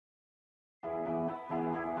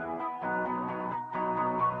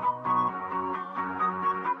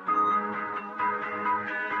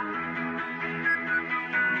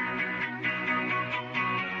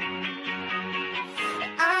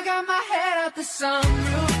the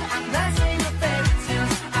sunroof. I'm blasting your favorite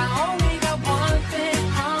tunes. I only got one thing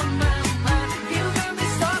on my mind. You got me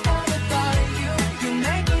stuck on the thought of you. You're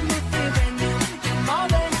making me feel brand new. You're more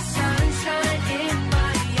than the sunshine in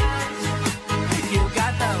my eyes. You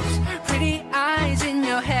got those pretty eyes in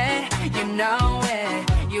your head, you know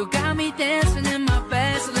it. You got me dancing in my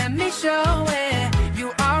bed, so let me show it. You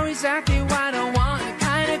are exactly what I want,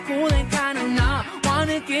 kinda cool and kinda not.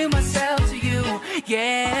 Wanna give myself to you,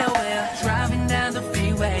 yeah. Well, driving down the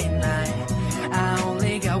freeway at night, I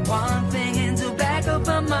only got one thing in the back of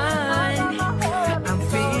my mind. I'm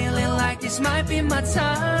feeling like this might be my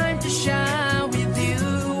time to shine with you,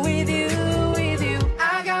 with you, with you.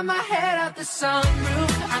 I got my head out the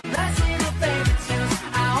sunroof. I'm blasting your favorite tunes.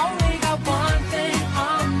 I only got one thing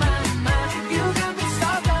on my mind. You got me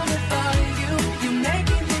stuck on the thought of you. You're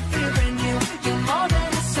making me feel brand new. You're more than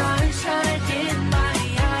the sunshine in my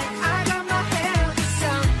eyes. I got my head out the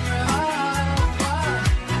sunroof. Oh, oh,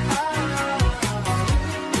 oh.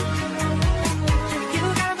 You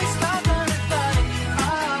got me stuck on the thought of you. Oh,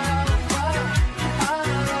 oh, oh.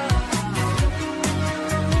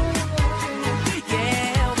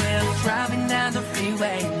 Yeah, well, driving down the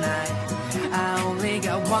freeway at night, I only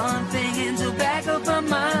got one thing in the back of my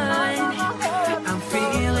mind. I'm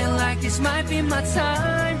feeling like this might be my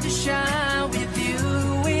time to shine with you,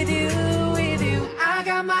 with you, with you. I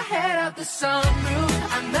got my head out the sunroof.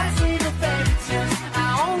 I'm blasting your favorite tunes. I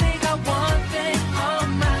only got one thing on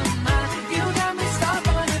my mind. You got me stuck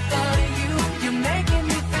on the thought of you. You're making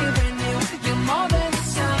me feel brand new. You're more than the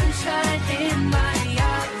sunshine in my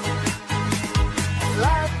eyes.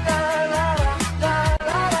 La la la la la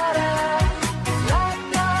la la. La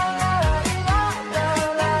la la la la la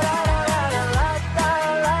la la. La la la la la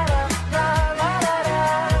la la.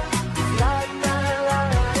 La la la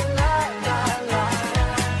la la la.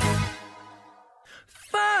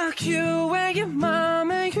 Fuck you and your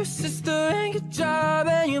mom and your sister and your job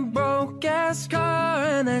and your broke ass car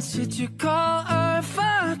and that shit you call art.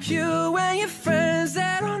 Fuck you and your friends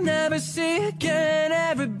that I'll never see again.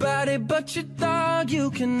 Everybody but your dog,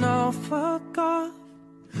 you can all fuck off.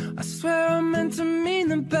 I swear I meant to mean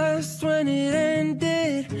the best when it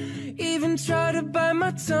ended. Even tried to bite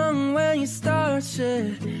my tongue when you start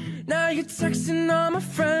shit. Now you're texting all my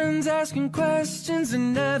friends, asking questions,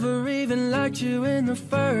 and never even liked you in the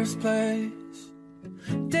first place.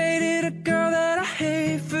 Dated a girl that I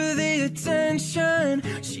hate for the attention.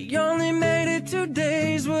 She only made it 2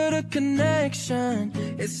 days with a connection.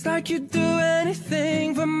 It's like you'd do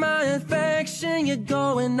anything for my affection. You're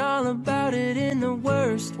going all about it in the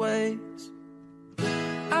worst ways.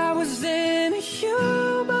 I was into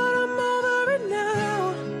you, but I'm over it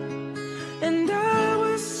now. And I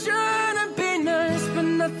was trying to be nice, but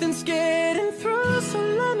nothing's getting through, so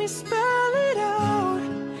let me spell it out.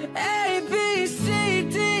 A, B, C,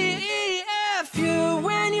 D, E, F. You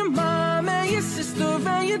and your mom and your sister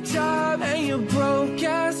and your job and your broke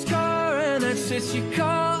ass car and that shit you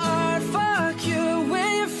call art. Fuck you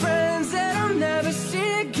and your friends that I'll never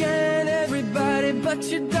see again. Everybody but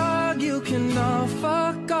your dog, you can all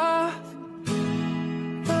fuck off.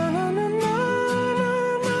 Na, na, na, na,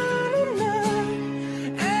 na, na, na.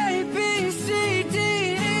 A, B, C, D,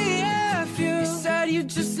 E, F. You said you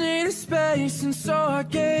just needed space, and so I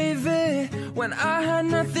gave it. When I had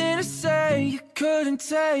nothing to say, you couldn't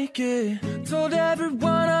take it. Told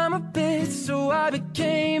everyone I'm a bitch, so I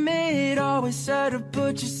became it. Always said to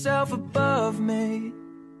put yourself above me.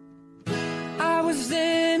 I was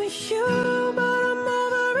into you, but I'm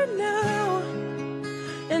over it now.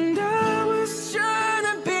 And I was trying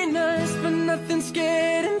to be nice, but nothing's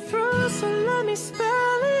getting through, so let me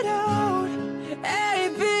spell it out. A,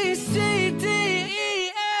 B, C, D,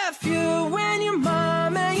 E, F. You and your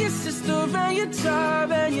mom and your sister and your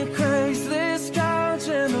job and your Craigslist couch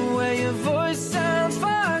and the way your voice sounds.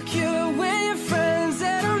 Fuck you and your friends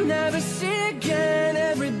that I'll never see again.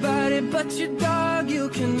 Everybody but your dog, you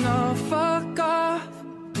can all fuck off.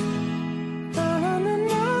 Na, na, na,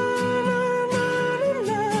 na, na, na,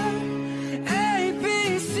 na. A, B,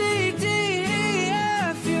 C, D, E,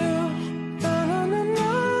 F. You. Na, na, na, na,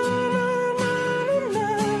 na, na, na.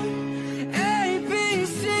 A, B,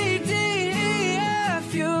 C, D, E, F.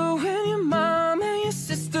 You and your mom and your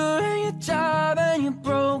sister and your job and your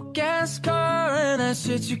broke ass car and that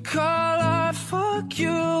shit you call art. Fuck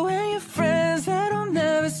you and your friends that I'll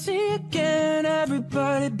never see again.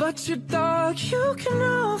 Everybody but your dog, you can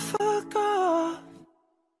all fuck off.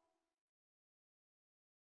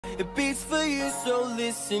 It beats for you, so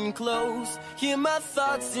listen close. Hear my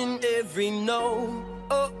thoughts in every note.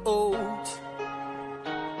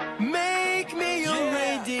 Make Make me your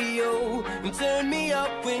radio and turn me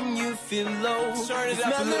up when you feel low. Turn it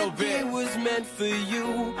up a little bit. This melody was meant for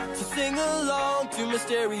you, so sing along to my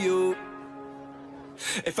stereo.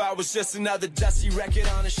 If I was just another dusty record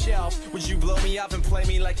on a shelf, would you blow me up and play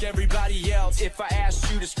me like everybody else? If I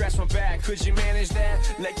asked you to scratch my back, could you manage that?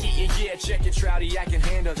 Like, yeah, check it, Trouty, I can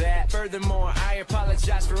handle that. Furthermore, I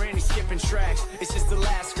apologize for any skipping tracks. It's just the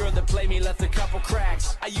last girl that played me left a couple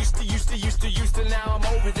cracks. I used to, now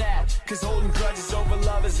I'm over that. Cause holding grudges over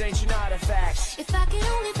lovers ancient artifacts. If I could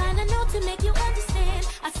only find a note to make you understand,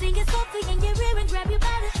 I sing it softly in your ear and grab you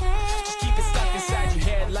by the hand. Just keep it stuck inside your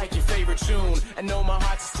head like your favorite tune. I know my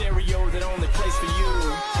heart's a stereo that only plays for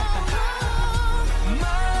you.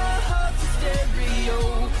 My heart's a stereo,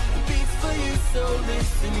 it beats for you, so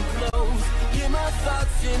listen close. Hear my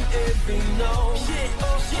thoughts in every note. Yeah,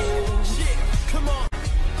 come on.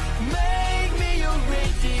 Make me your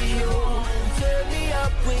radio, turn me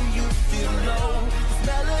up when you feel low. This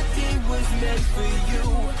melody was meant for you,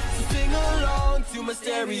 so sing along to my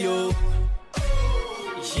stereo.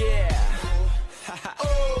 Yeah.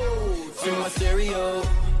 To my stereo.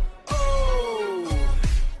 So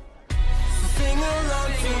sing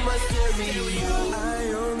along to my stereo. I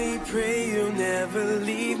only pray you'll never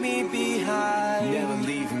leave me behind. Never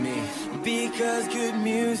leave me. Because good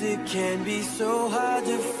music can be so hard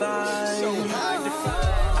to find. So hard to find.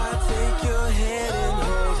 I'll take your hand and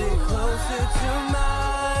hold it closer to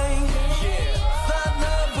mine. Yeah. Thought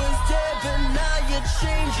love was dead, but now you're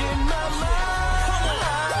changing my mind.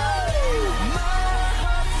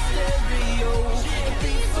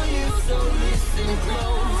 So listen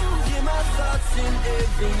close, hear my thoughts in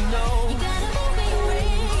every note. You gotta move me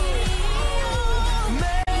radio.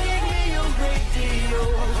 Make me your radio,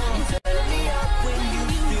 turn me up when you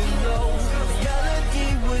feel low. Melody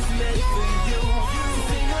was meant for you, so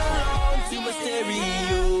sing along to my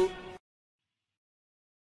stereo.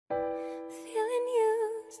 Feeling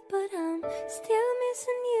used, but I'm still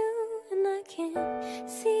missing you, and I can't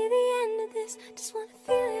see the end of this. Just wanna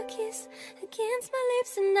feel your kiss against my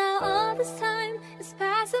lips, and now all this time is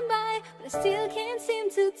passing by, but I still can't seem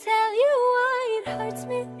to tell you why. It hurts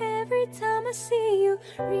me every time I see you,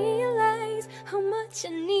 realize how much I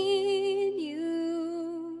need you.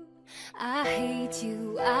 I hate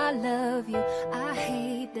you, I love you, I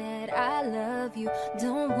hate that I love you.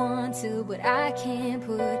 Don't want to, but I can't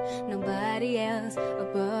put nobody else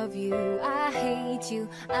above you. I hate you,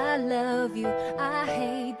 I love you, I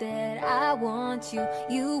hate that I want you.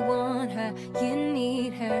 You want her, you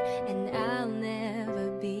need her, and I'll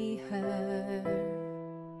never be her.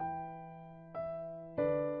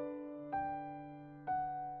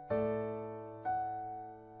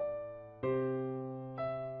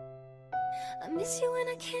 I miss you when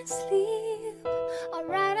I can't sleep, or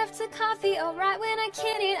right after coffee, or right when I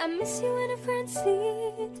can't eat. I miss you in a front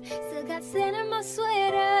seat, still got sand in my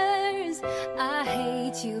sweaters. I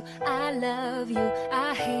hate you, I love you,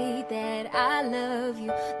 I hate that I love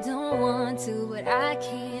you. Don't want to, but I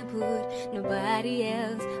can't put nobody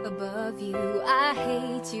else above you. I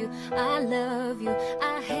hate you, I love you,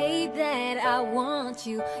 I hate that I want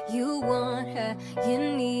you. You want her, you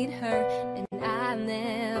need her, and I'll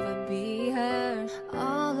never be her.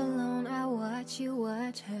 All alone I watch you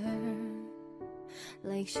watch her,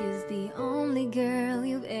 like she's the only girl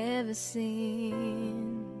you've ever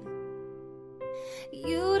seen.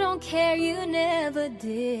 You don't care, you never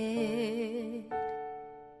did.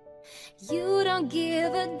 You don't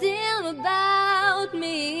give a damn about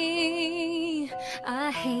me.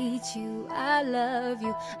 I hate you, I love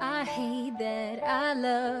you, I hate that I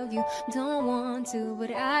love you. Don't want to,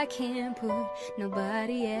 but I can't put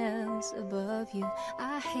nobody else above you.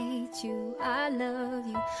 I hate you, I love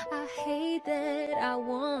you, I hate that I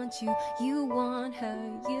want you. You want her,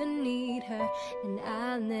 you need her, and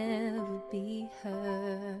I'll never be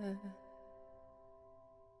her.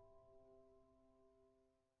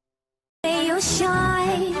 You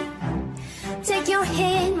shine. Take your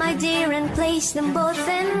hand, my dear, and place them both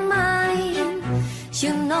in mine.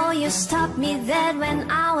 You know you stopped me dead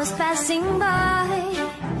when I was passing by,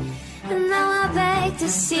 and now I beg to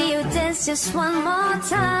see you dance just one more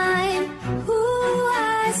time. Ooh,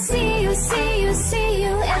 I see you, see you, see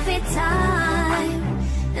you every time.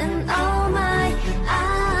 And oh my,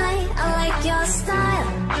 I like your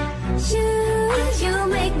style. You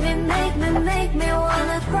make me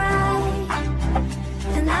wanna cry.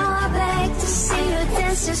 And now I beg to see you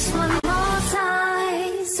dance just one more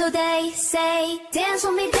time. So they say, dance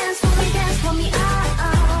for me, dance for me, dance for me,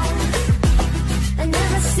 I've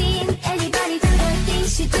never seen anybody do the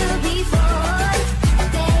things you do before.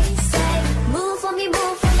 They say, move for me,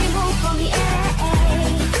 move for me, move for me,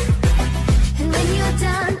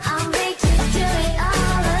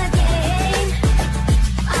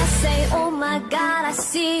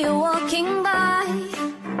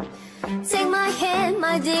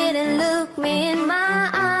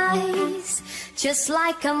 Just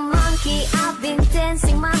like a monkey, I've been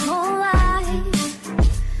dancing my whole life.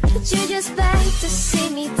 But you just beg to see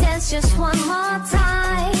me dance just one more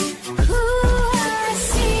time. Ooh, I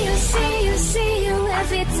see you, see you, see you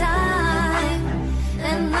every time.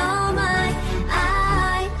 And oh my,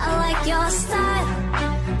 I like your style.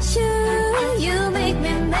 You make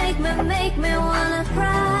me wanna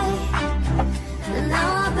cry. And now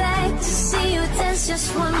I beg to see you dance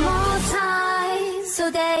just one more time. So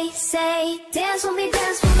they say, dance for me,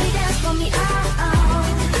 dance for me, dance for me, oh, oh.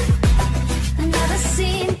 I've never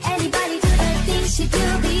seen anybody do the things you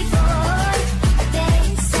do before.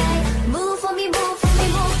 They say, move for me, move for me,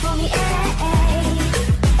 move for me, eh,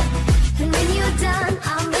 eh. And when you're done,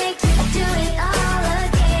 I'll make you do it all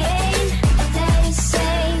again. They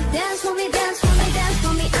say, dance for me, dance for me, dance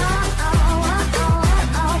for me, oh, oh, oh,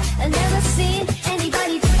 oh, oh. I've never seen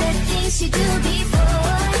anybody do the things you do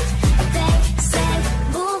before. They say,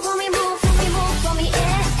 move for me, move for me, move for me,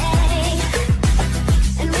 eh, eh.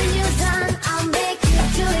 And when you're done, I'll make you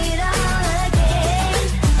do it all again.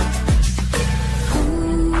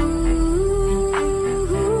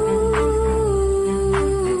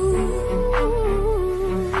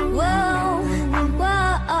 Whoa,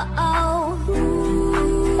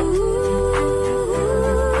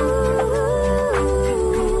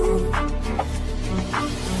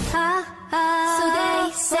 so they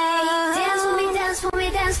say, dance for me, dance for me,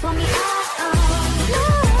 dance for me, oh, oh.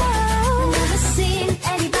 I've never seen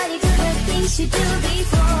anybody do the things you do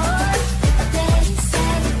before. They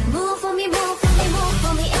say, move for me, move for me, move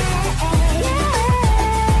for me, eh, eh.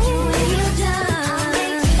 When you're done, I'll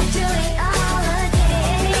make you do it all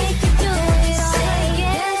again. Make you do it all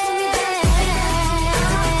again.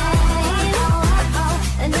 Oh, oh, oh.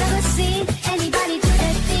 I've never seen anybody do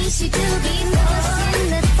the things you do before. Seen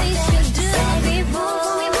the things you do before.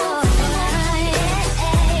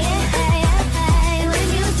 And when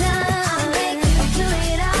you're done, I'll make you do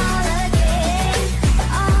it all again,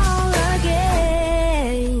 all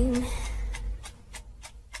again.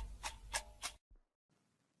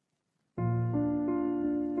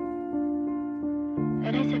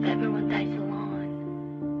 It is if everyone dies alone.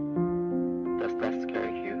 Does that scare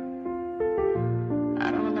you? I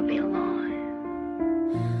don't wanna be alone.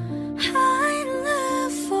 I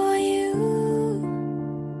live for you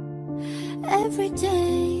every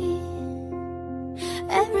day,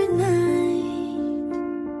 every night.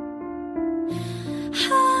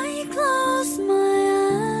 I close my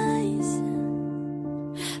eyes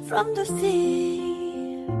from the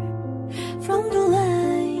fear, from the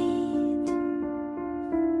light.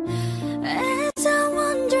 As I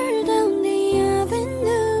wander down the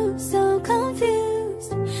avenue, so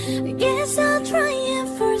confused, I guess I'll try and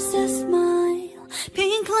force a smile.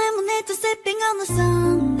 Pink lemonade to sipping on a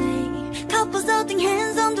Sunday. Couples holding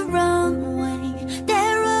hands on the runway.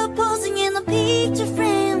 They're all posing in a picture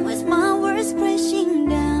frame with my words crashing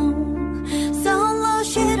down. Solo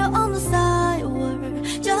shadow on the sidewalk.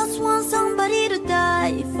 Just want somebody to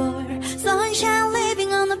die for. Sunshine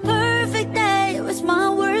living on a perfect day with my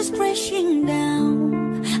words crashing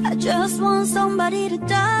down. I just want somebody to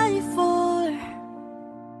die for.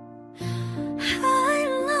 I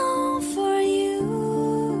long for you.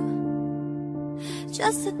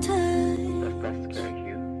 Just a touch Does that scare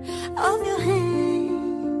you? of your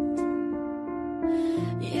hand.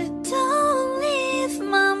 You don't leave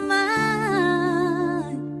my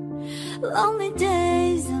mind. Lonely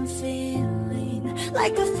days I'm feeling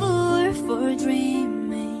like a fool for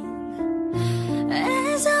dreaming.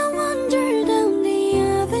 As I wander down the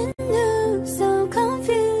avenue, so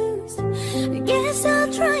confused, I guess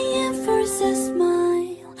I'll try and force a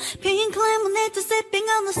smile. Pink lemonade to sipping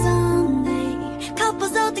on a Sunday.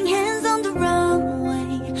 Couples holding hands on the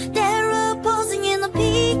runway. They're all posing in a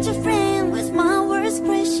picture frame with my words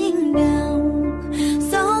crashing down.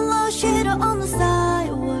 Solo shadow on the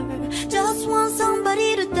sidewalk. Just want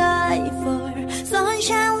somebody to die for.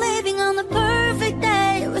 Sunshine living on a perfect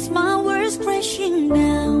day with my words crashing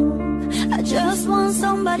down. I just want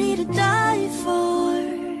somebody to die for.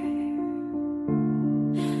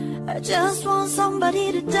 I just want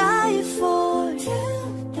somebody to die for.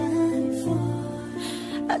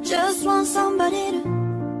 I just want somebody to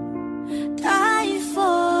die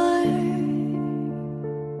for.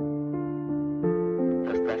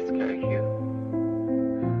 Does that scare you?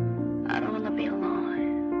 I don't wanna be alone.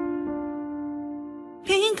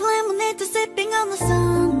 Pink lemonade to sipping on a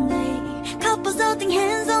Sunday. Couples holding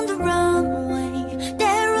hands on the runway.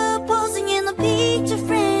 They're all posing in a picture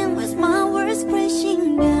frame with my words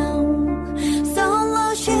crashing down.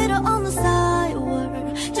 Solo shadow on the sidewalk.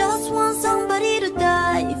 Just want somebody to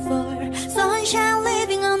die for. Sunshine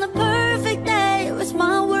living on a perfect day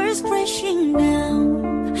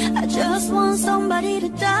somebody to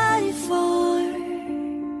die for.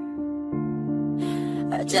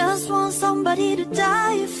 I just want somebody to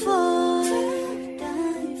die for.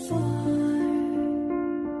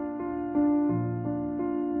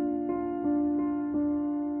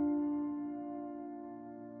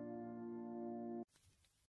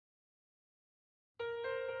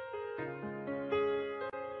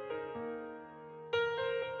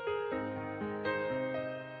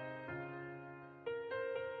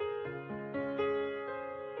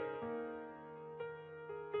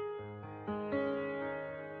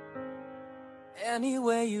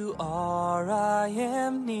 Anywhere you are, I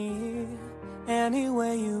am near.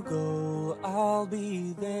 Anywhere you go, I'll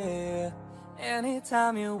be there.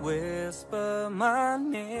 Anytime you whisper my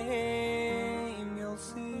name, you'll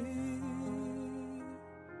see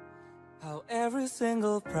how every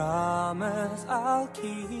single promise I'll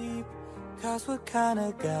keep. 'Cause what kind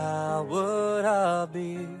of guy would I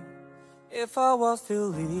be if I was to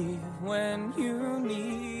leave when you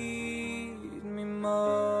need me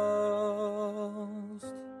most?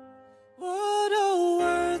 What are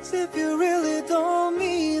words if you really don't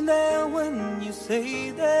mean them when you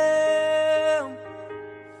say them?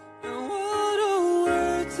 And what are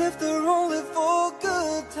words if they're only for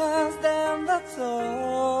good times? Damn, that's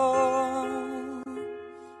all.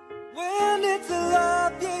 When it's a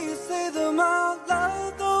love, yeah, you say them out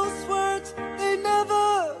loud. Those words, they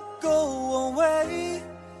never go away.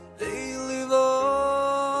 They live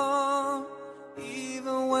on,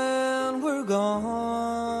 even when we're gone.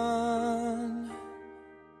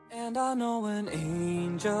 And I know an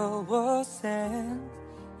angel was sent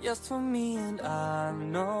just for me, and I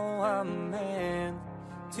know I'm meant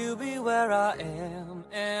to be where I am,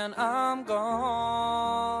 and I'm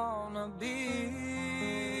gonna be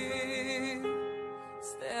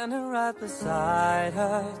standing right beside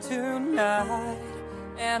her tonight.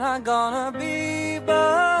 And I'm gonna be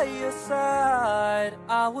by your side.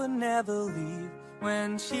 I would never leave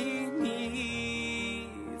when she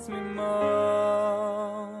needs me most.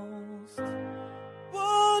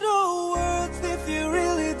 What are words if you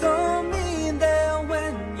really don't mean them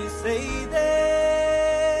when you say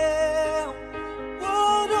them?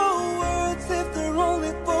 What are words if they're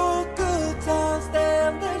only for good times? Then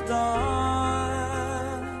they're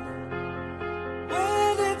done.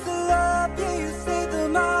 When it's a love, yeah, you say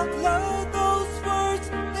them out loud. Those words,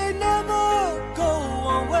 they never go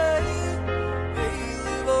away. They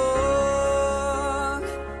live on,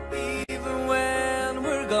 even when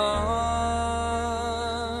we're gone.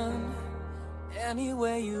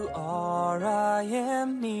 Anywhere you are, I am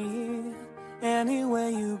near.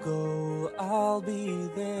 Anywhere you go, I'll be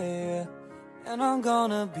there. And I'm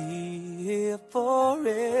gonna be here forevermore.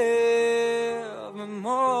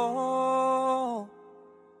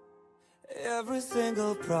 Every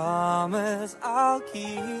single promise I'll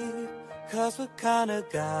keep. 'Cause what kind of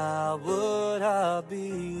guy would I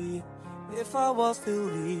be if I was to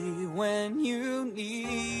leave when you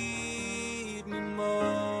need me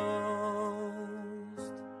most?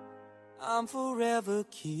 I'm forever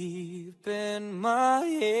keeping my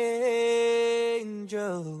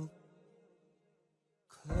angel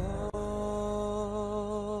close.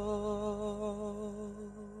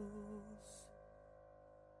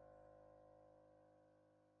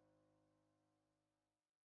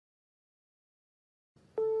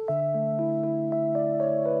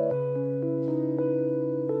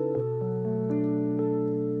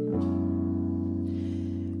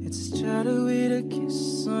 It's started with a kiss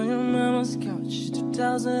on your mama's couch.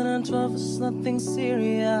 2012 was nothing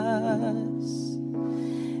serious.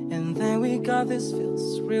 And then we got this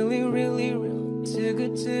feels really, really real. Too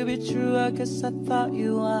good to be true, I guess I thought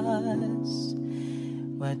you was.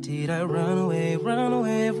 Why did I run away, run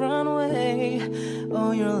away, run away?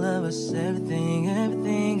 Oh, your love was everything,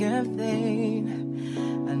 everything, everything.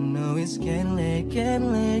 I know it's getting late,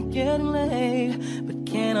 getting late, getting late, but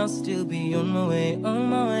can I still be on my way,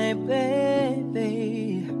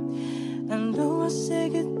 baby? And though I say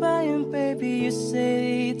goodbye and baby you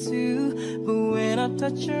say it too, but when I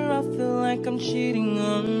touch her I feel like I'm cheating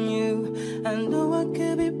on you. I know I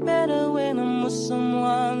could be better when I'm with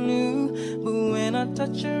someone new, but when I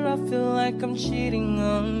touch her I feel like I'm cheating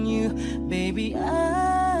on you. Baby, I'm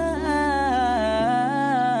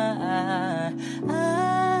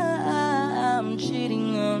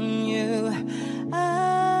cheating on you.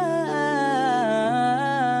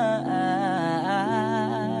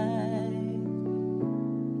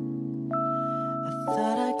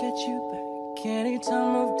 Any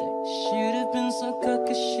time of day, should have been so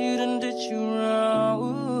cocky, shouldn't did you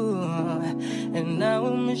wrong. And I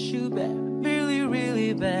will miss you back, really, really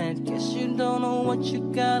baby. Guess you don't know what you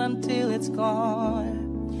got until it's gone.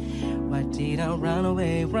 Why did I run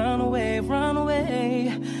away, run away, run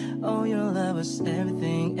away? Oh, your love was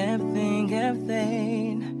everything, everything,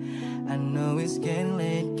 everything. I know it's getting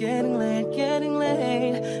late, getting late, getting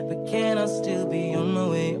late, but can I still be on my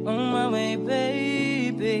way,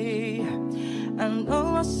 baby? I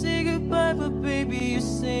know I say goodbye, but baby, you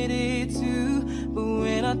said it too. But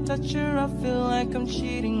when I touch her, I feel like I'm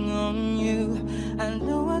cheating on you. I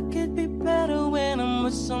know I could be better when I'm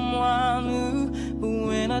with someone new, but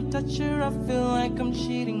when I touch her, I feel like I'm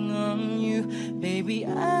cheating on you. Baby,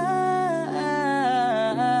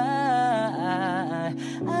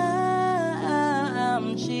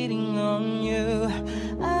 I'm cheating on you.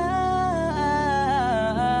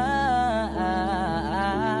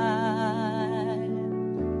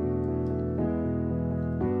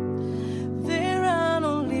 There are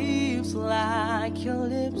no leaves like your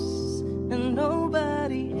lips, and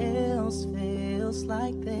nobody else feels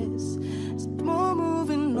like this. It's more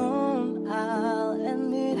moving on, I'll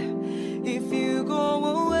admit. If you go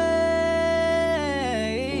away,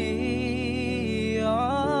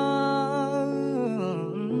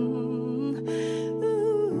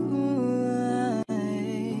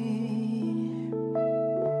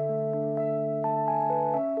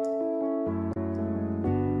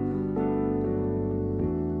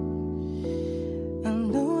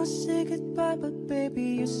 but baby,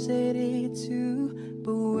 you said it too.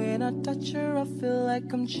 But when I touch her, I feel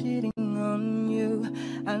like I'm cheating on you.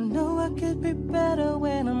 I know I could be better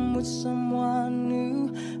when I'm with someone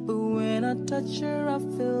new, but when I touch her, I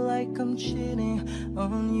feel like I'm cheating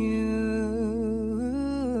on you.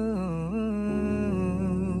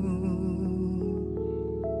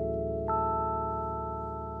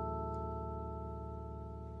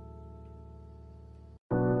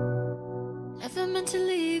 Never meant to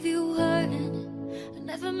leave you hurting. I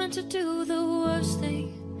never meant to do the worst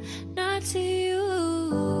thing, not to you.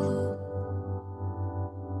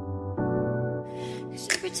 'Cause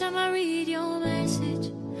every time I read your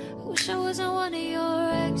message, I wish I wasn't one of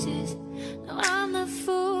your exes. Now I'm the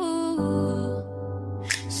fool.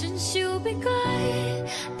 Since you've been gone,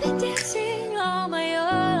 been dancing on my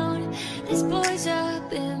own. This boy's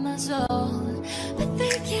up in my zone, but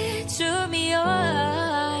they can't turn me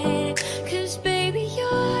on. 'Cause baby,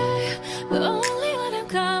 you're the only one I'm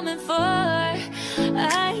coming for.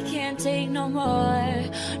 I can't take no more,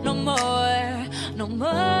 no more, no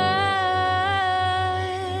more.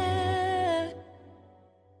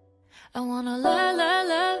 I wanna love, love,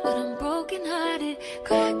 love, but I'm broken hearted.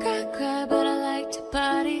 Cry, cry, cry, but I like to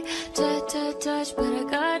party. Touch, touch, touch, but I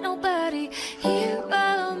got nobody here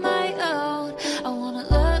of my own. I wanna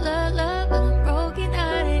love, love, love, but I'm broken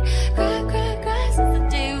hearted. Cry, cry, cry, since the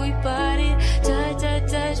day we parted. Touch,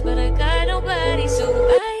 touch, touch, but I got nobody, so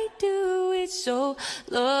I do it so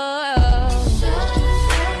low.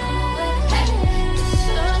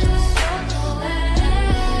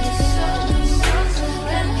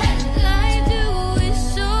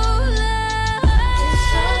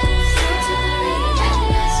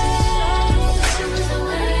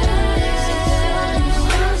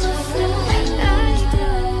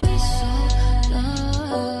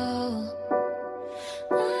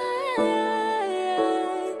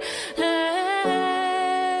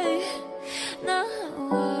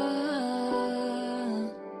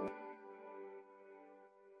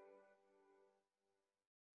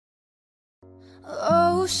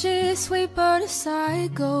 Oh, she's sweet but a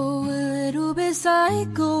psycho, a little bit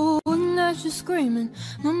psycho. And now she's screaming,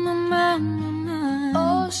 mama, mama, mama.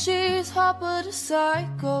 Oh, she's hot but a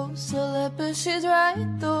psycho, celeb but she's right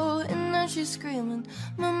though. And now she's screaming,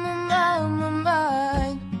 mama, mama,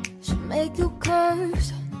 mama. She'll make you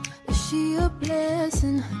curse, is she a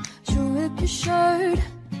blessing? She'll rip your shirt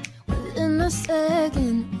within a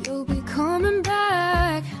second. You'll be coming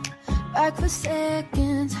back for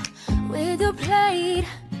seconds. With your plate,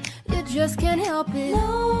 you just can't help it.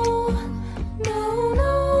 No, no,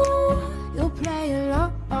 no. You'll play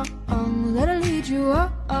along, let her lead you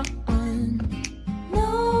on.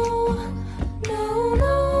 No, no,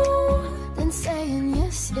 no. Then saying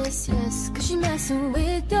yes, yes, yes, 'cause she messing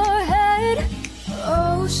with your head.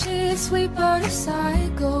 Oh, she's sweet but a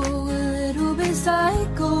psycho, a little bit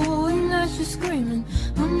psycho. And now she's screaming,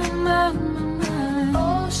 mama, mama, mama.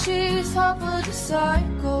 Oh, she's hot but a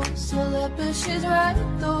psycho, celeb but she's right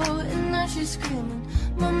though. And now she's screaming,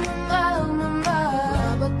 mama, mama, mama.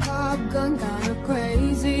 Grab a cop gun, got her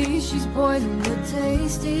crazy. She's boiling but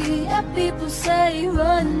tasty. Yeah, people say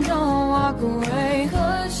run, don't walk away.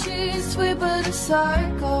 'Cause she's sweet but a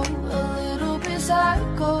psycho, a little bit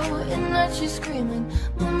psycho. And now she's screaming,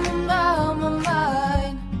 mama, my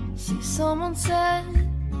mind. See, someone said,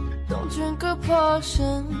 don't drink her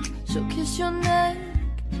potion. She'll kiss your neck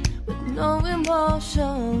with no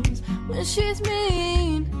emotions. When she's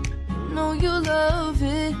mean, you know you love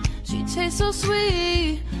it. She tastes so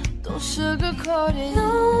sweet, don't sugarcoat it.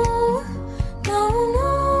 No, no, no.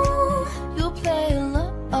 You'll play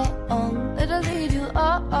along, let her lead you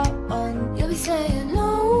on. You'll be saying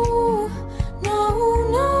no, no,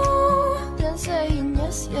 no. Then saying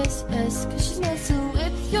yes, yes, yes, cause she's messing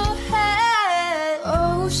with your head.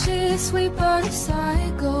 Oh, she's sweet but a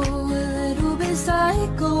psycho, a little bit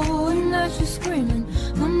psycho. And now she's screaming,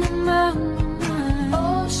 mama, mama.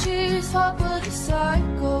 Oh, she's hot but a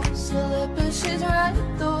psycho, celeb but she's right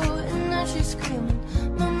though. And now she's screaming,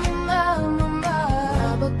 mama, mama, mama.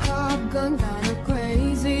 Grab a cop gun, kinda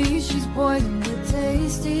crazy. She's boiling but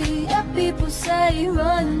tasty. Yeah, people say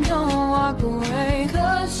run, don't walk away.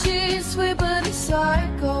 Cause she's sweet but a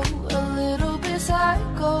psycho, a little bit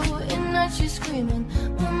psycho. And now she's screaming,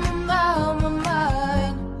 mama, mama,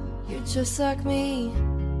 mine. You're just like me,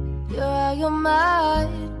 you're out your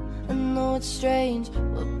mind. I know it's strange,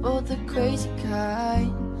 we're both the crazy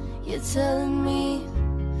kind. You're telling me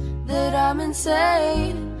that I'm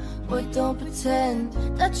insane. Boy, don't pretend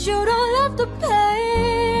that you don't love the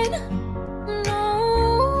pain. No.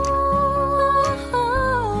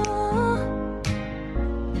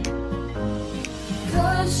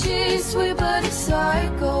 Cause she's sweet but a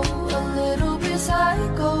psycho, a little bit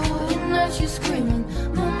psycho. And now she's screaming,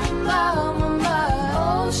 mama, mama, mama.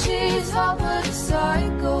 Oh, she's hot but a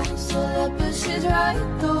psycho, so that but she's right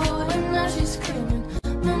though. And now she's screaming,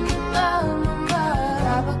 mama, mama, mama.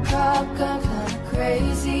 Grab a cop gun, kinda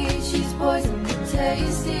crazy. She's poison but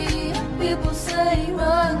tasty. People say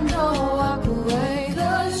run, don't walk away.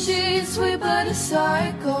 Cause she's sweet but a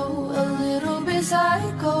psycho, a little bit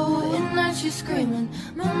psycho. And now she's screaming,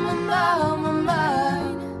 mama, mama,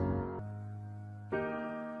 mine.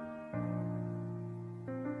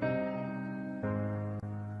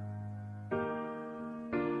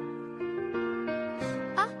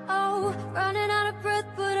 Running out of breath,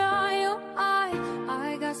 but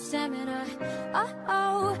I got stamina.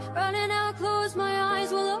 Running out, close my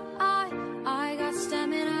eyes, well, I got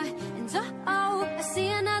stamina. And I see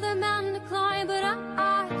another mountain to climb, but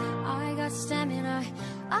I got stamina.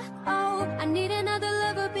 I need another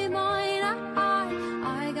lover, be mine.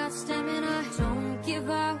 I got stamina. Don't give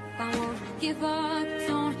up, I won't give up.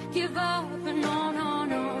 Don't give up, no, no,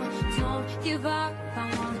 no. Don't give up,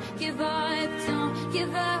 I won't give up. Don't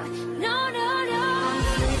give up, no, no, no. I'm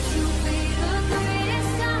free to be the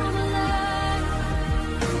greatest I'm alive.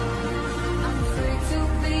 I'm free to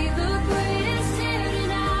be the greatest here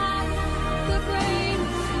tonight. The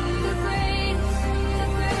greatest, the greatest, the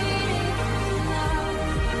greatest love.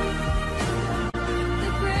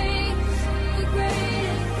 The greatest, the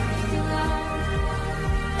greatest love.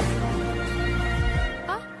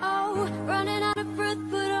 Running out of breath,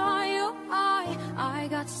 but I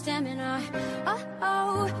got stamina.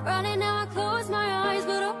 Running now, I close my eyes,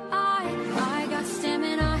 but I got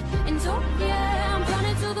stamina. And yeah, I'm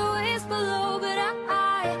running to the waves below, but I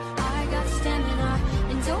got stamina.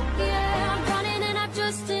 And yeah, I'm running and I'm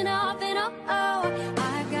just enough, and I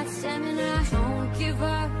got stamina. Don't give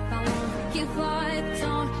up, I won't give up.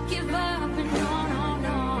 Don't give up, no, no,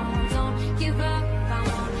 no. Don't give up, I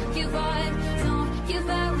won't give up. Don't give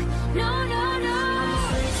up, no, no, no. I'm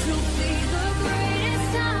free to be the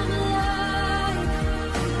greatest I'm alive.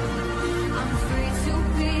 I'm free to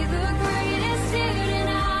be the greatest here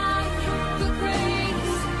tonight. The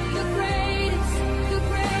greatest, the greatest, the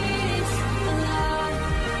greatest alive.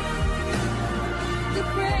 The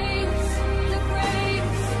greatest, the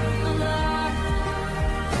greatest alive.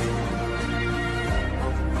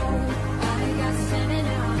 Oh, oh, I got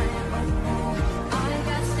stamina. Oh, oh, I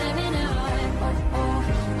got stamina. Oh, oh,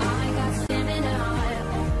 I got stamina.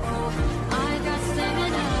 Oh, oh, I got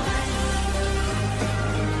stamina.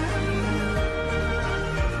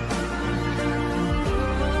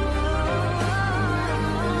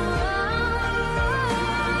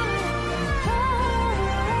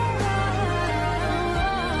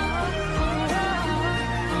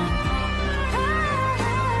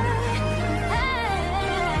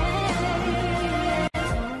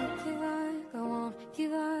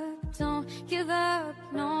 Don't give up,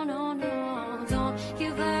 no, no, no. Don't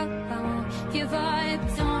give up, I won't give up.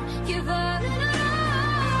 Don't give up, no, no, no.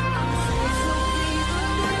 I'm free to be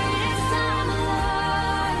the greatest I'm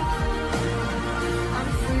alive. I'm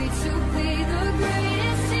free to be the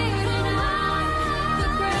greatest here tonight. The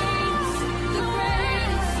greatest, the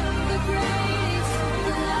greatest, the greatest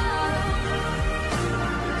alive.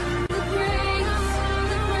 The greatest,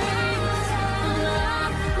 the greatest.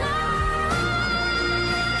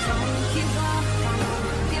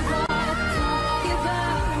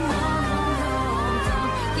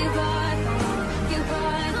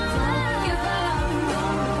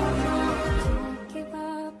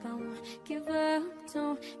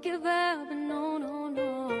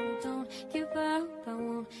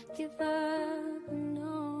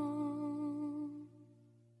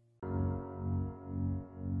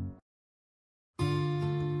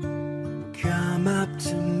 come up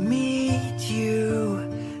to meet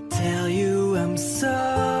you, tell you I'm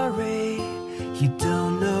sorry. You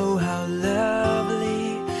don't know how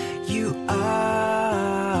lovely you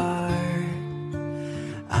are.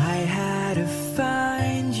 I had to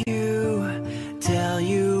find you, tell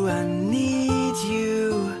you I need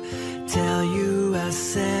you, tell you I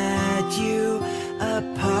set you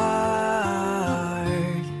apart.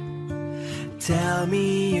 Tell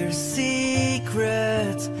me your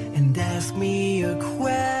secrets and ask me your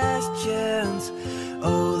questions.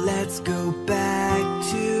 Oh, let's go back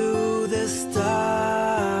to the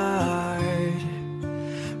start.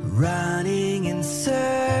 Running in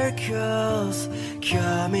circles,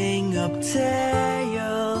 coming up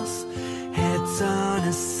tails, heads on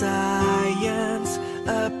a science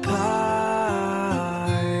apart.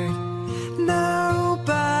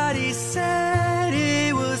 Nobody said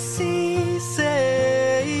it was easy.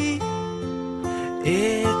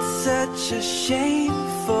 It's such a shame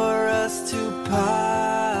for us to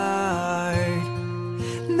part.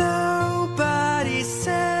 Nobody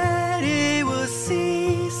said it was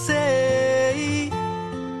easy.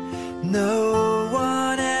 No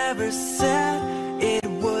one ever said it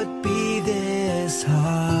would be this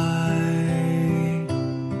hard.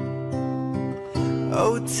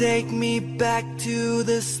 Oh, take me back to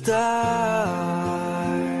the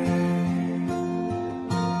start.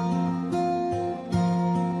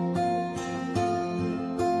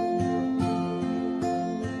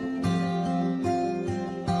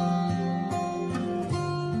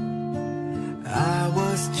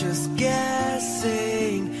 Just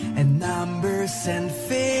guessing at numbers and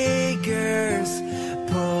figures,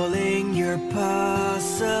 pulling your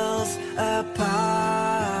puzzles apart.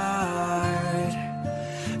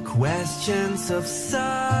 Questions of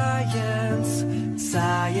science,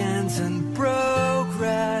 science and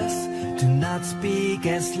progress do not speak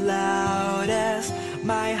as loud as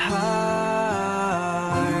my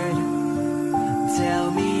heart. Tell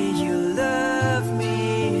me you love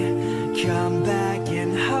me, come back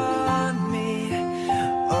and haunt me.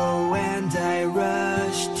 Oh, and I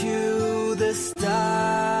rush to the start.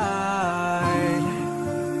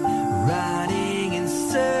 Running in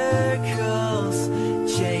circles,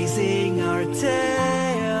 chasing our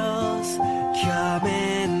tails,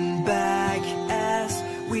 coming back as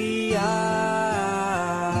we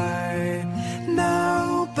are.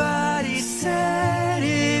 Nobody said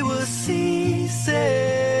it was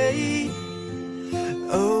easy.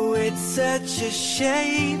 Oh, it's such a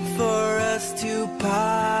shame for us to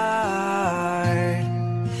part.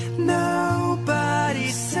 Nobody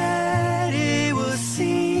said it was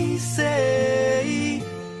easy.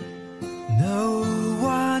 No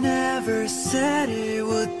one ever said it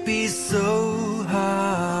would be so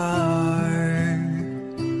hard.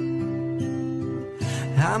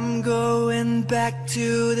 I'm going back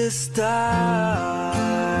to the start.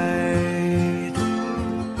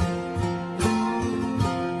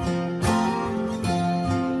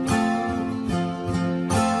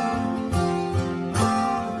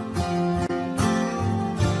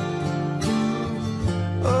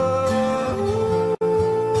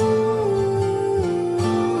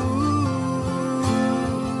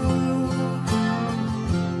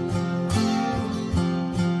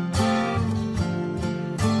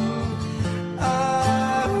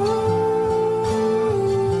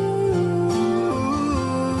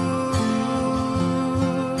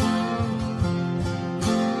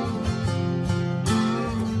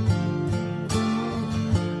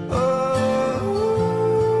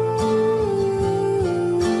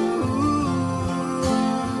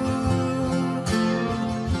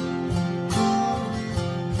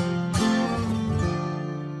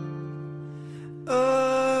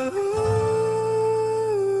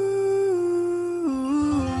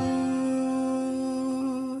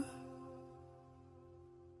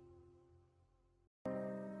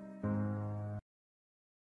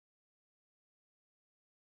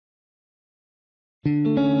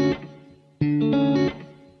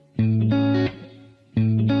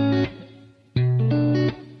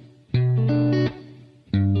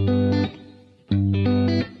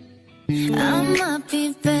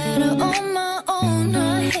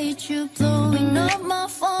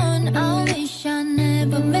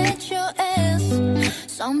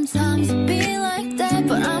 Sometimes it be like that,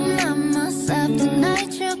 but I'm not myself.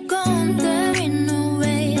 Tonight you're gone, there ain't no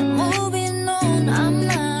way I'm moving on. I'm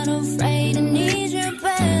not afraid, I need your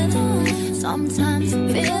best.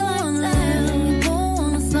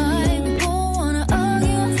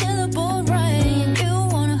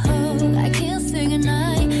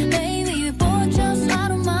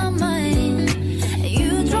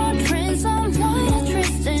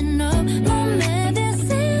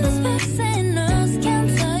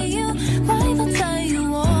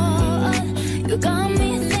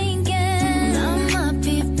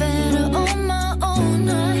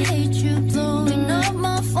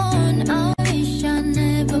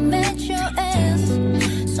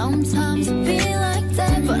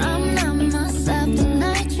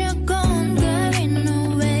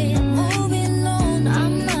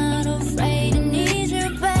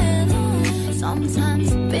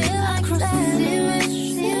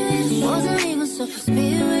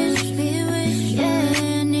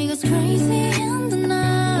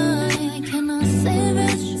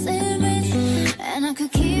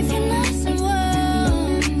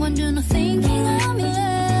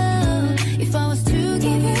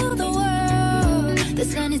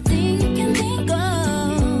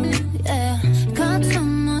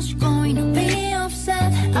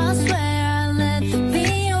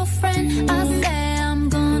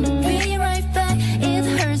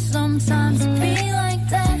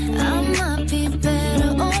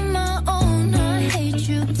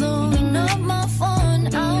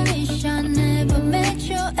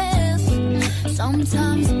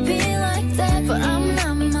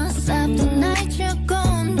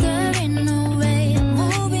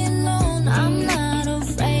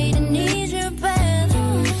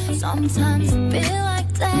 Sometimes it be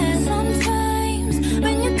like that. Sometimes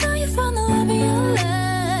when you know you found the love of your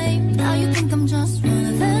life, now you think I'm just one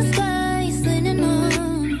of those guys leaning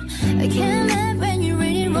on. I can't let when you're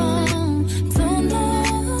really wrong. Don't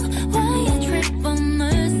know why you trip on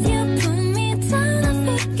us. You put me down,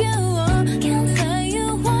 I figure out. Can't tell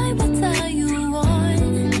you why, but tell you what.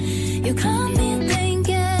 You call me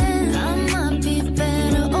thinking I might be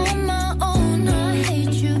better on my own. I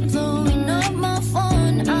hate you blowing up my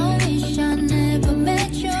phone. I wish I never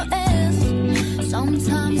met your ass.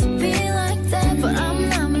 Sometimes it be like that, but I'm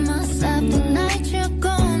not myself the night you're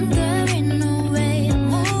gone. There ain't no way I'm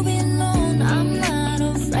moving alone. I'm not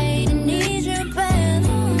afraid I need your back.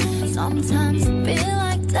 Sometimes it be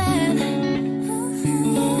like that.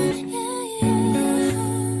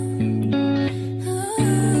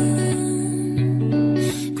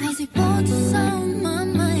 Crazy thoughts on my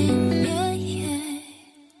mind, yeah, yeah.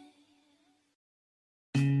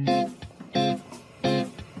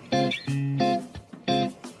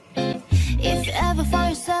 If you ever find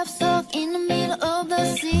yourself stuck in the middle of the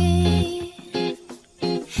sea,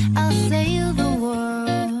 I'll sail the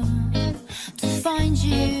world to find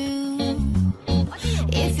you.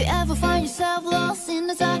 If you ever find yourself lost in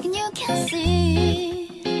the dark and you can't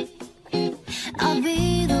see, I'll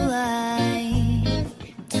be the light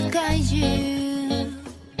to guide you.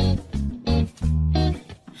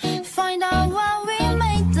 Find out what we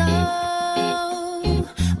made of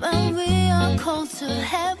when we are called to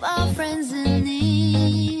help our friends in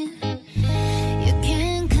need. You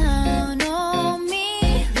can count on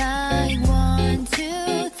me like 1,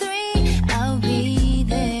 2, 3. I'll be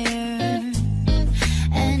there.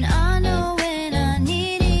 And I know when I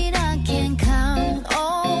need it, I can count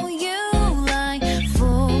on you like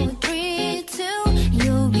 4, 3, 2.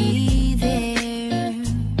 You'll be there.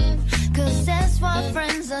 'Cause that's what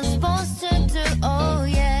friends are supposed to do. Oh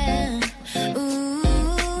yeah. Ooh,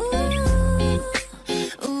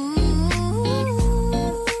 ooh,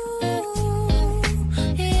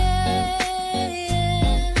 yeah,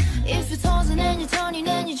 yeah. If you're tossing and you're turning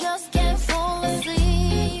and you just can't fall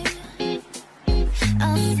asleep,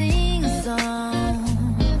 I'll sing a song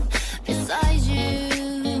beside you.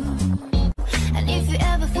 And if you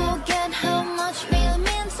ever forget how much you really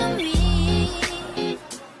mean to me,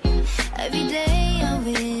 every day I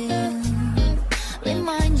will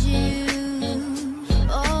remind you.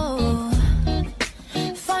 Oh,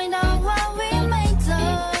 find out what we made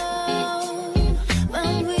of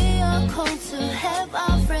when we are called to help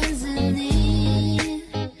our friends in need.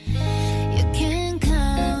 You can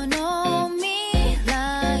count on me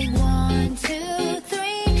like 1, 2,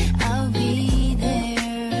 3. I'll be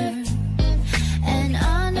there. And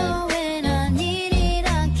I know when I need it,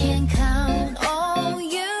 I can count on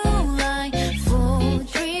you like 4,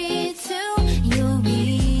 3, 2. You'll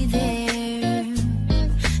be there.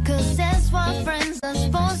 'Cause that's what friends are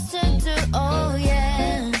supposed to do. Oh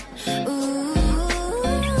yeah. Ooh,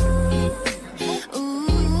 ooh,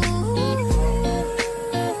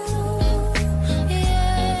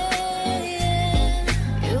 yeah, yeah.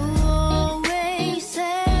 You always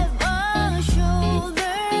have a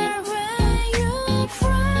shoulder when you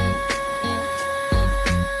cry.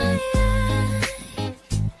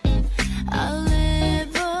 I'll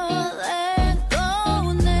never let go,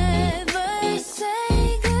 never say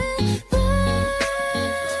goodbye.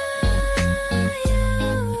 You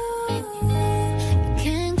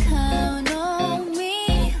can count on me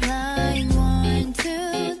like 1,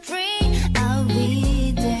 2, 3. I'll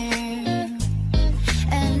be there.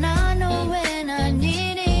 And I know when I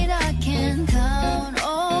need it, I can count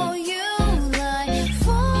on you like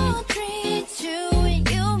 4, 3, 2. And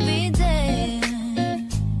you'll be there.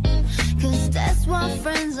 'Cause that's what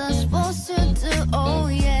friends are supposed to do. Oh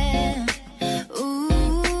yeah. Ooh,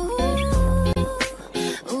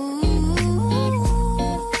 ooh.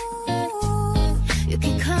 You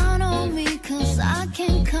can count on me 'cause I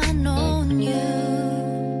can count on you.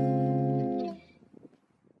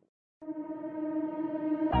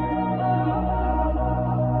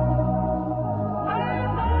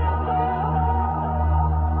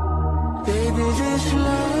 Baby, this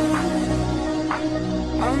love,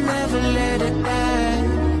 I'll never let it die.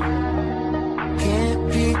 Can't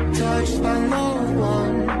be touched by no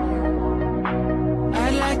one.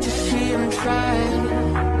 I'd like to see him try.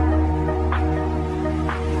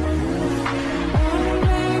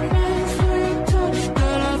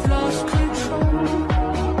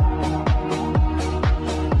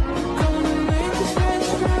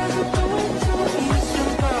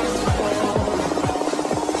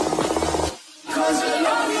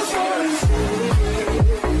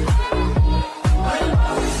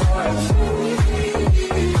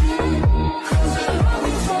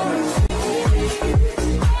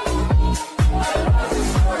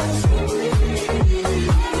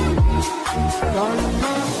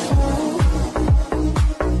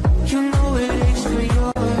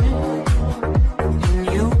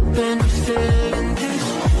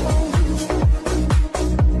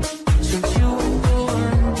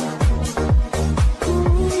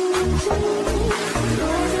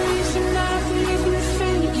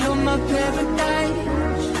 my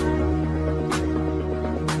paradise.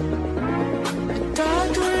 I'd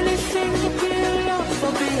do anything to be alone,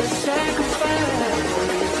 I'll be a sacrifice.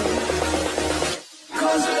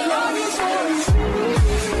 'Cause I love you for free.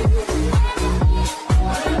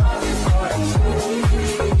 I love you for free.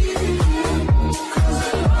 'Cause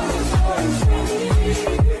I love you for free.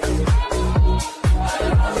 I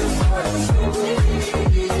love you for free.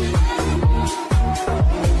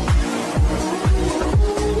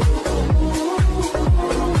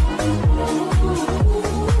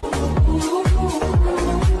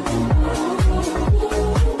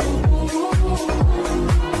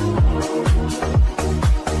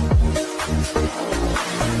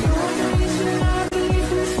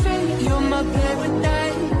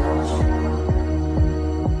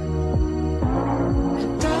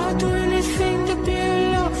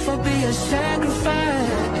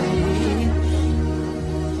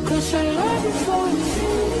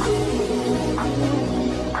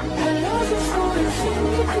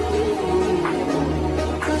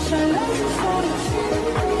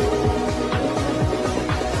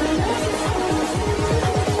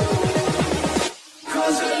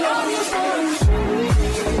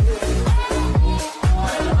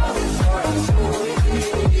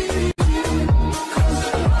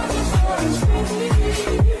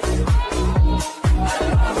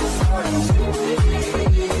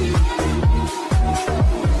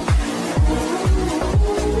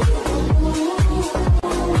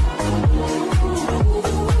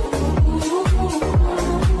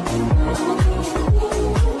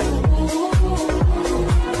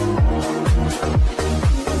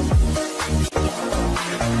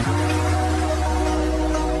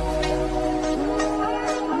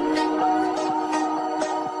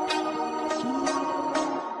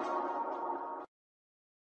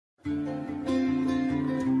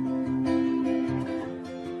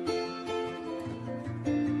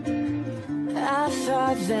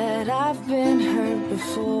 That I've been hurt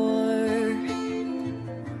before,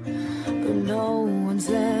 but no one's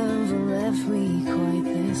ever left me quite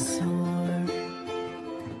this sore.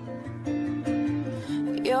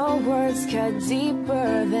 Your words cut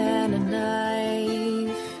deeper than a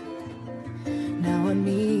knife. Now I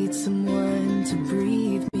need someone to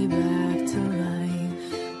breathe me back to life.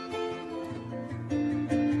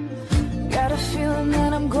 Got a feeling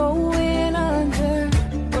that I'm going under,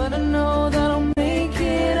 but I know that I'll make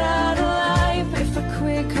it out alive if I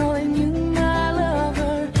quit calling you my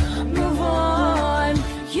lover. Move on.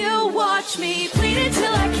 You watch me bleed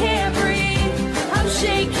until I can't breathe. I'm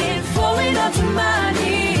shaking, falling onto my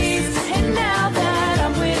knees. And now that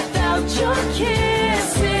I'm without your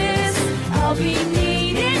kisses, I'll be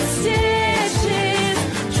needing stitches,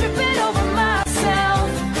 tripping over myself.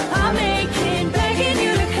 I'm aching, begging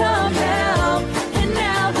you to come help. And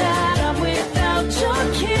now that I'm without your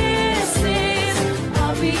kisses,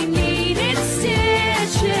 be needing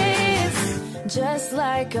stitches, just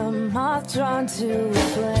like a moth drawn to a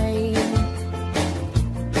flame.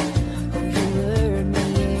 Oh, you lured me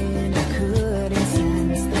in, I couldn't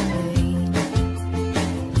sense the pain.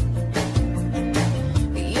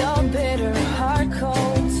 Your bitter heart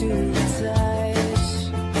cold to the touch.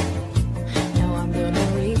 Now I'm gonna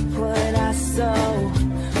reap what I sow.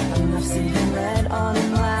 Enough seeing red on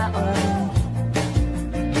my own.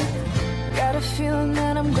 Got a feeling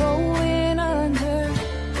that I'm going under,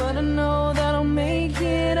 but I know that I'll make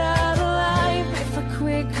it out alive if I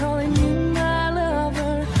quit calling you my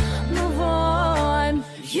lover. Move on.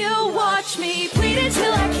 You watch me bleed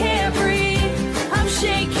until I can't breathe. I'm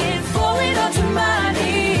shaking, falling onto my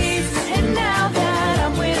knees. And now that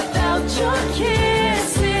I'm without your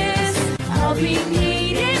kisses, I'll be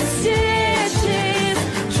needing stitches,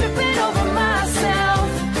 tripping over myself.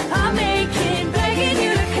 I'm aching, begging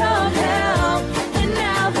you to come help. And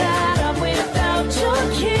now that I'm without your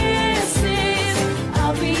kisses,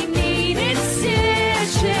 I'll be needing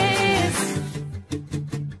stitches.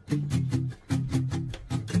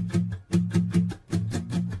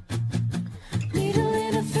 Needle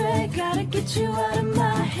in a thread, gotta get you out of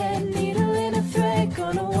my head. Needle in a thread,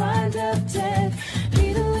 gonna wind up dead.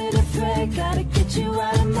 Needle in a thread, gotta get you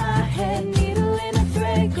out of my head. Needle in a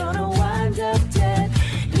thread, gonna wind up dead.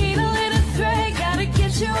 Needle in a thread, gotta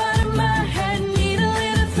get you out of my head. Needle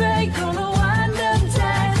in a thread, gonna wind up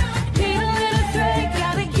dead. Needle in a thread,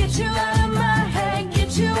 gotta get you out of my head.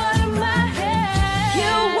 Get you out of my head.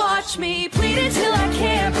 You watch me bleed until I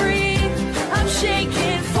can't breathe. I'm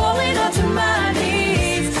shaking, falling onto my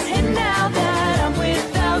knees. And now that I'm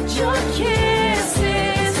without your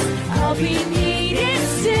kisses, I'll be needing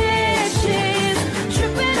stitches,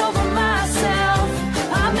 tripping over myself.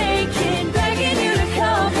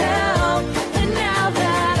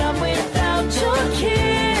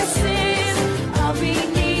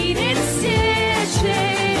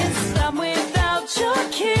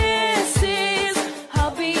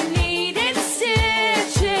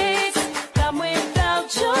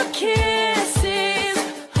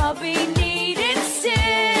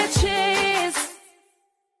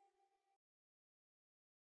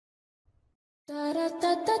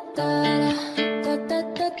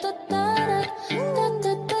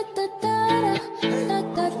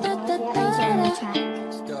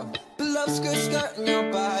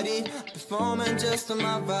 wheels to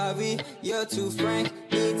my Ferrari. You're too frank,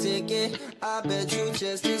 need ticket. I bet you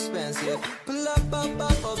just expensive. Pull up,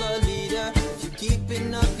 oh the leader. If you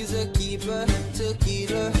keeping up, you's a keeper.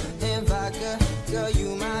 Tequila and vodka, girl,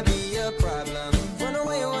 you might be a problem. Run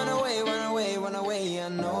away, run away, run away, run away. I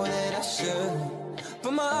know that I should.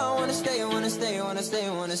 But my heart wanna stay, wanna stay, wanna stay,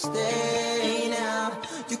 wanna stay now.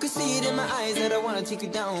 You can see it in my eyes that I wanna take you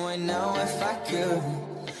down right now if I could.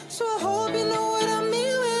 So I hope you know what I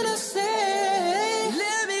mean when I say,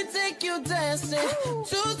 let me take you dancing,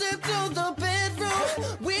 Tuesday to the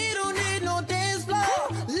bedroom. We don't need no dance floor.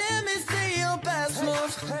 Let me see your best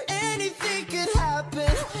move. Anything could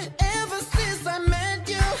happen. Ever since I met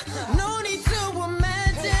you, no need to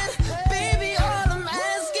imagine. Baby, all I'm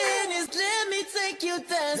asking is let me take you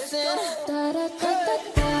dancing. Da, da, da, da,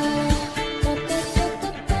 da.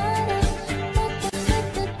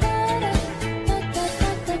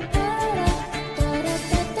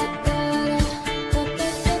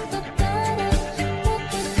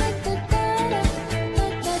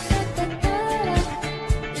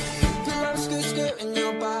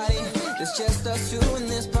 Just us two in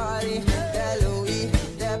this party. That Louis,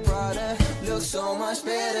 that Prada looks so much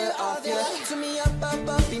better off you. Turn me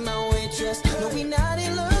up, be my waitress. No, we not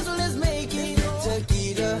in love, so let's make it.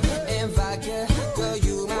 Tequila and vodka, girl,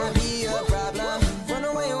 you might be a problem. Run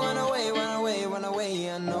away, run away, run away, run away.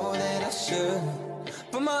 I know that I should,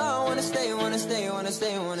 but my heart wanna stay, wanna stay, wanna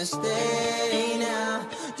stay, wanna stay now.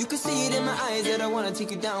 You can see it in my eyes that I wanna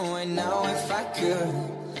take you down right now if I could.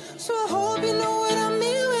 So I hope you know what I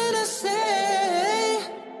mean when I say,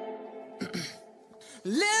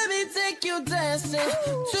 let me take you dancing,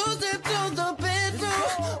 Tuesday to the bedroom.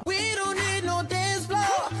 We don't need no dance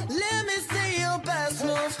floor. Let me see your best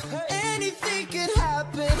move. Anything could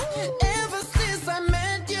happen. Ever since I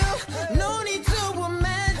met you, no need to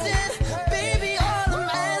imagine. Baby, all I'm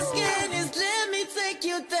asking is let me take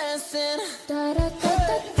you dancing. Da, da, da,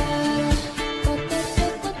 da, da.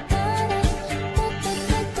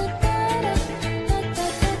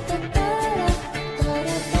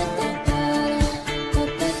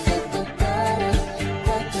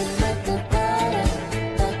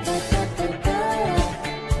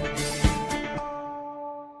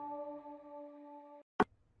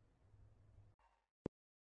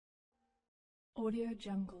 Audio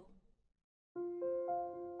Jungle.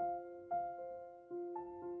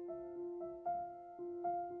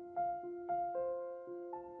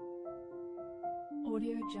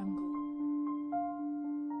 Audio Jungle.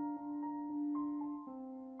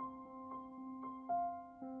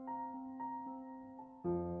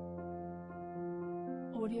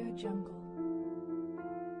 Audio Jungle.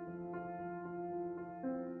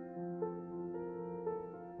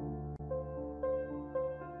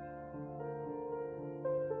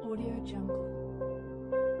 Audio Jungle.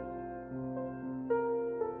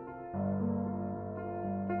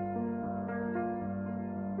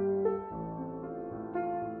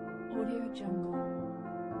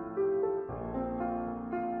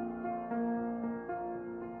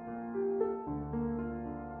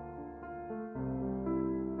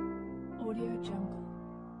 Audio Jungle.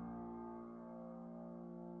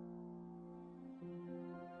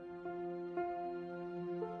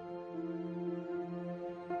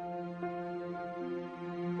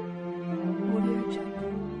 Audio Jungle.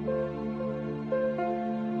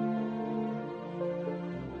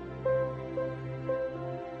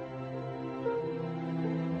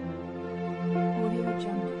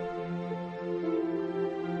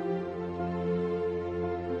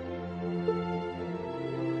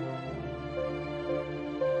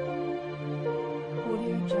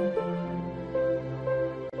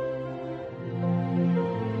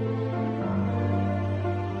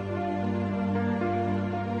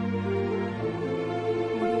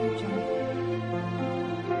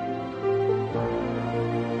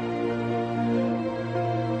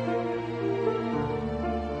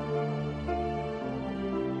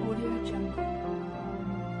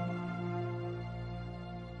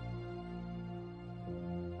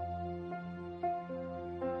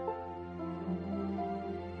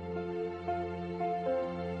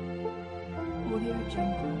 Audio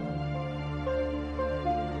Jungle.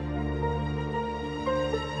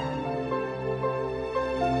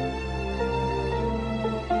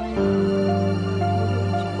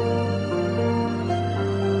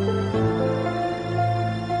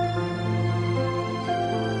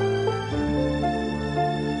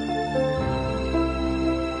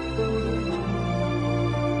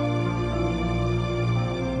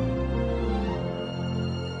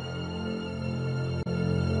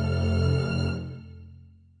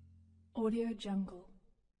 Audio Jungle.